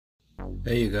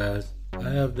Hey you guys, I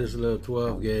have this little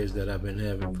 12 gauge that I've been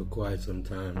having for quite some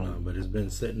time now, but it's been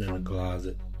sitting in the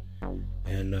closet,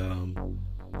 and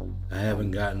I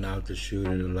haven't gotten out to shoot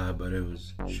it a lot, but it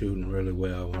was shooting really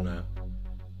well when I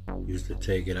used to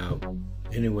take it out.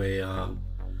 Anyway,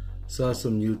 saw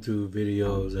some YouTube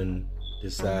videos and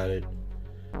decided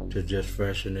to just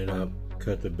freshen it up,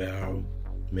 cut the barrel,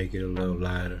 make it a little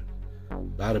lighter. A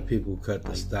lot of people cut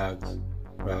the stocks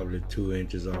probably 2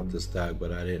 inches off the stock,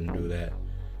 but I didn't do that.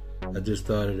 I just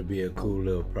thought it'd be a cool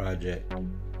little project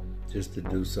just to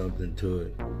do something to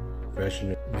it, freshen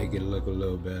it, make it look a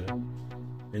little better.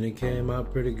 And it came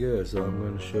out pretty good, so I'm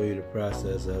going to show you the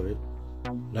process of it.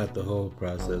 Not the whole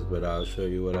process, but I'll show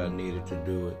you what I needed to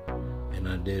do it. And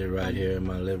I did it right here in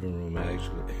my living room,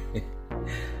 actually.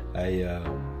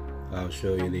 I'll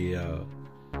show you the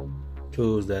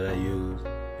tools that I used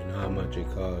and how much it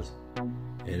cost.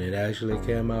 And it actually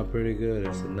came out pretty good.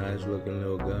 It's a nice looking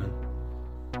little gun.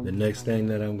 The next thing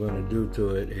that I'm going to do to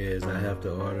it is I have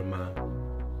to order my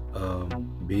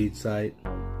bead sight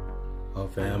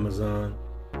off Amazon,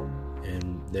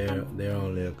 and they're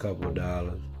only a couple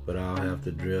dollars, but I'll have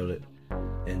to drill it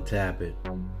and tap it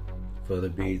for the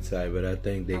bead sight. But I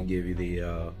think they give you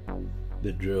the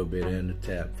drill bit and the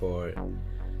tap for it,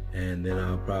 and then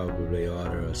I'll probably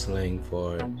order a sling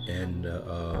for it and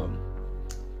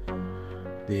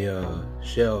the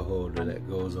shell holder that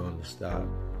goes on the stock.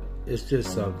 It's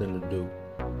just something to do,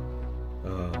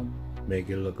 make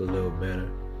it look a little better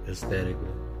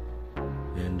aesthetically.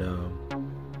 And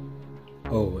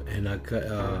and I cut.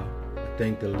 I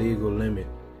think the legal limit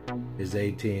is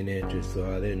 18 inches. So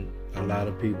a lot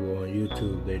of people on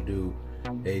YouTube, they do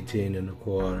 18 and a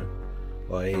quarter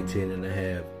or 18 and a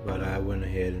half, but I went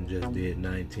ahead and just did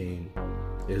 19.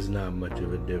 It's not much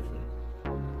of a difference.